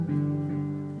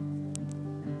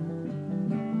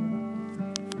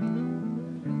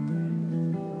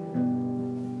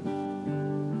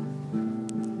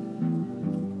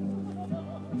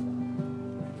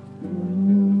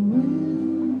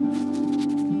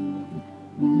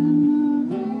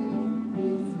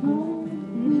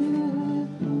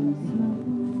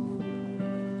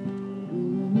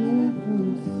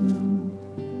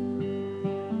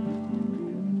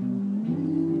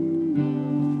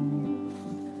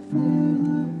Just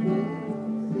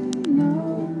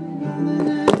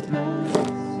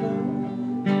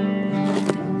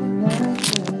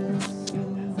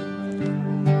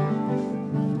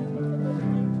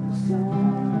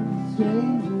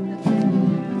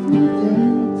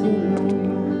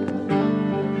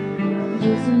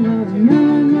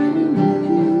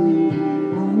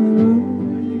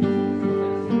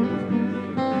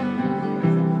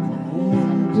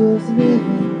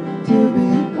living to be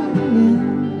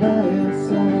flying by your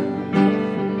side.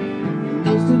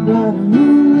 Just about a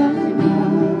moonlight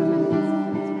ride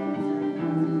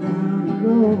down the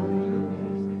road.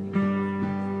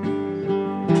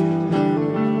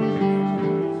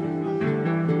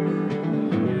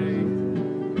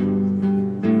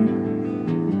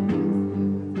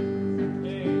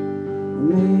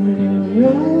 Made a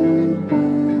right by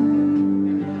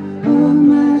all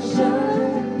my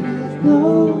shiny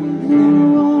clothes.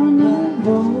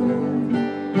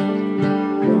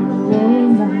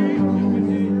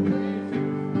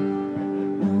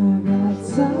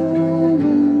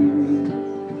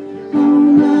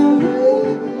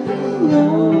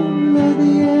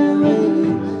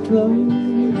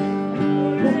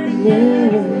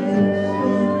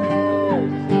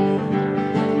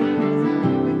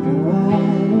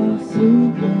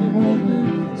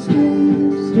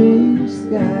 Strange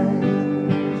sky,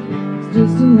 it's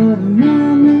just another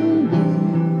morning day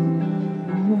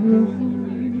on the road.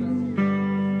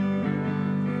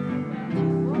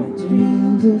 My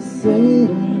dreams are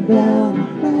sailing down the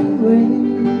highway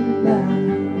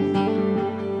line,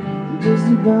 just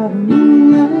about a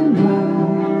moonlight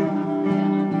ride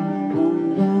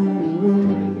on down the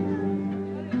road.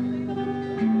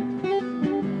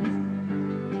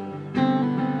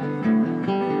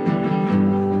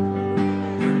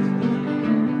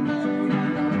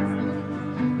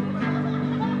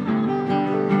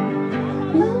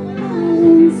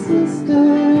 Sister,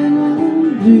 and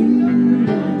I'm dreaming.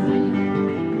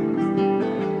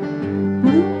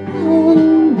 I'm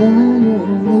hiding down your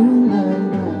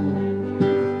moonlight ride.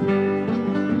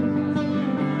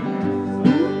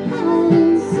 I'm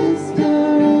hiding, sister,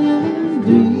 and I'm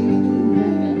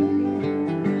dreaming.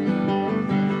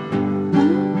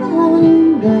 I'm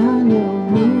hiding down your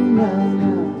moonlight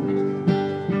ride.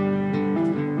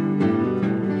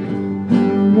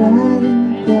 I'm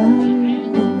riding down.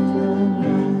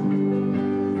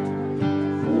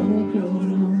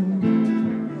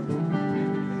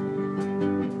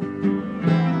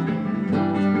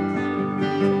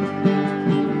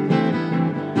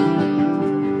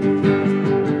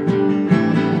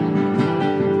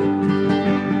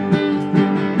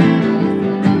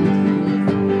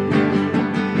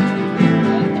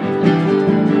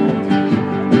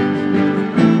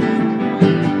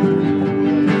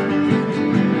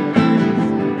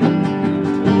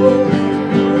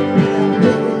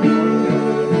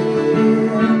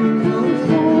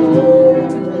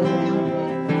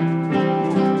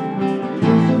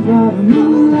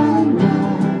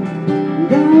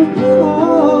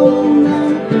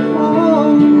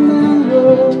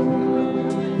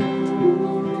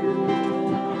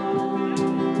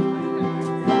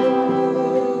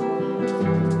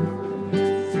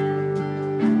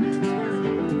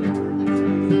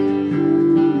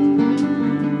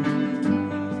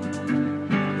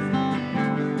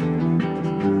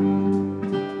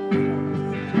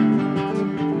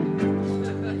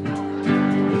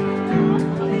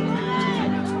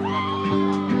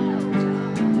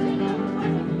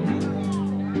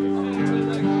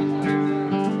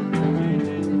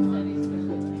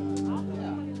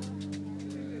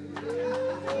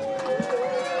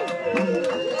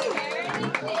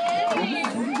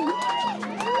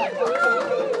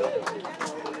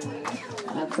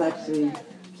 That's actually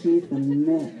Keith and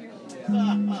Mick. I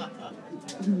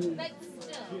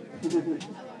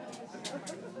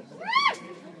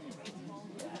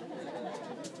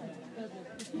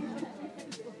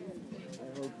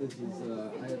hope this is,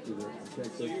 I have to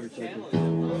check this for a second.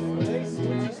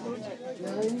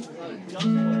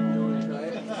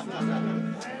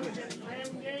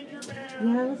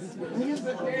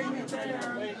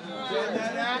 Yes,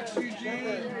 that axe,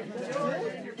 Eugene.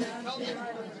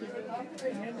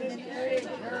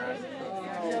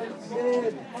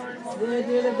 Sid,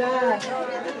 you're the best.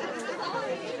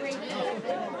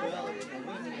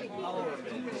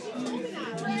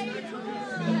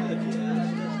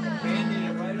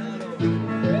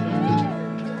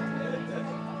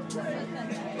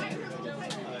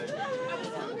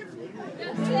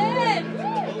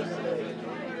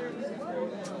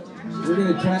 We're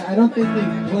going to try, I don't think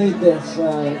we've played this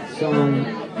song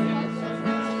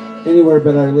anywhere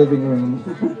but our living room.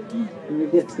 You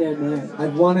get scared there.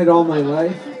 I've wanted all my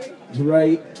life to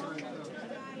write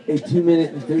a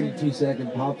 2-minute and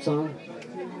 32-second pop song,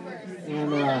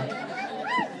 and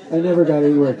I never got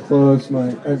anywhere close.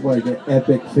 I've like an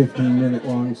epic 15-minute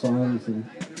long songs, and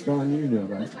John, you know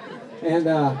that. And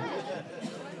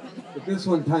but this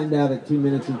one timed out at 2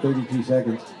 minutes and 32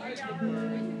 seconds.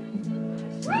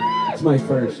 It's my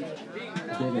first.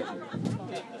 Did it.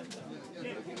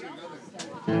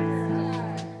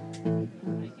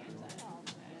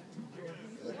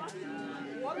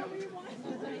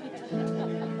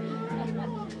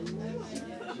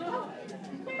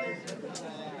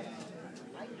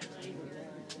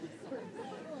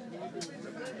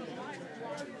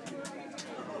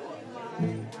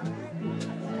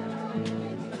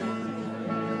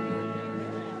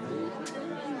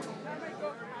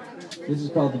 This is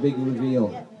called The Big Reveal.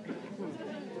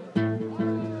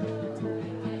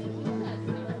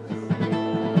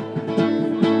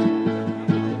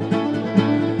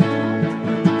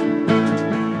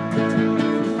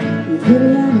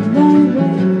 Heavy on the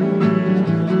lightweight,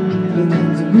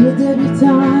 begins to be a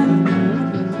debutante.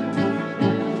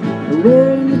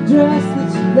 Wearing the dress that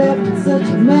you left in such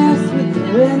a mess with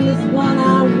your endless one. I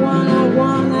want.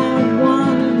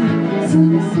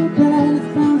 Something so bad it's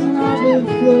bouncing off the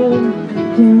floor.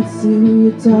 Can't see who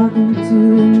you're talking to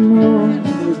anymore.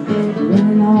 You're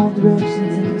running all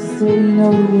directions and you say you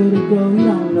know the way to go. You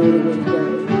don't know the way to go.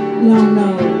 You don't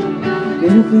know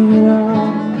anything at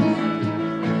all.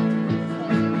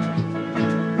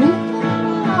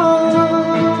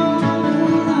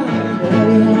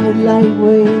 Heavy-handed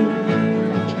lightweight,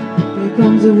 here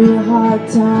comes a real hard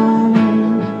time.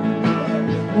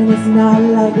 And it's not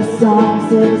like a song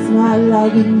said, it's not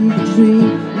like a new dream,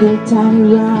 little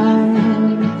tiny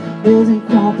rhyme. There's ain't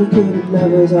complicated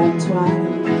lovers on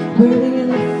twine, burning in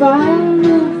the fire and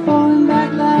then falling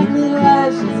back like little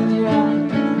ashes in your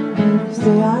eyes. You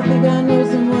say, I think I know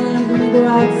someone, I'm gonna go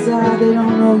outside. They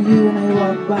don't know you and they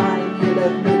walk by and you're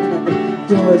left knocking at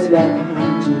the doors right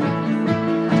behind you.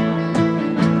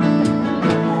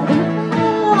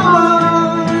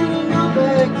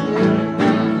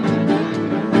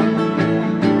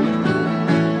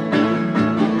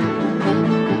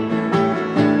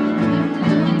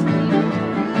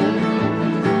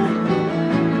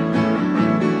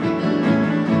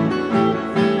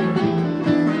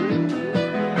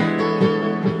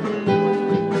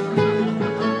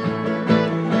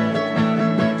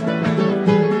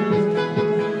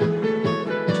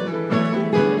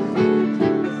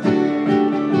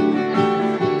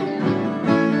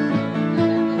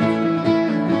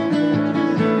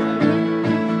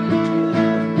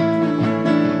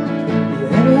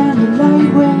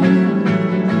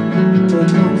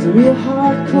 Real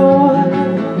hardcore.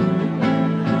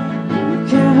 You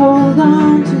can't hold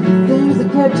on to the things that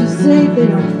kept you safe. They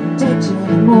don't touch you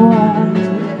anymore.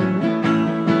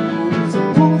 So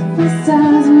both the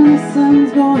sides when the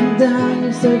sun's going down.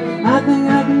 You say, I think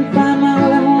I can find my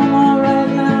way home all right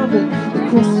now. But the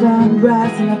crust's round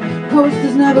brass and the coast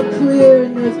is never clear,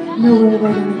 and there's nowhere they're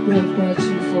gonna go but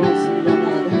you for some.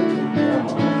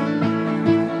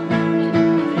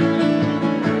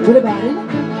 What about it?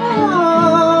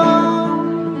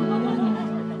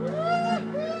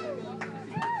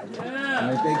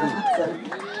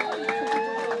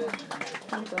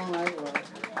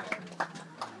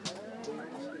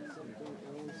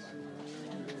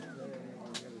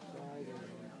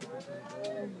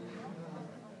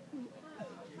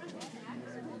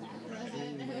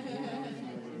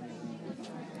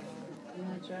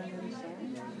 Try another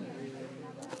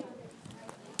song.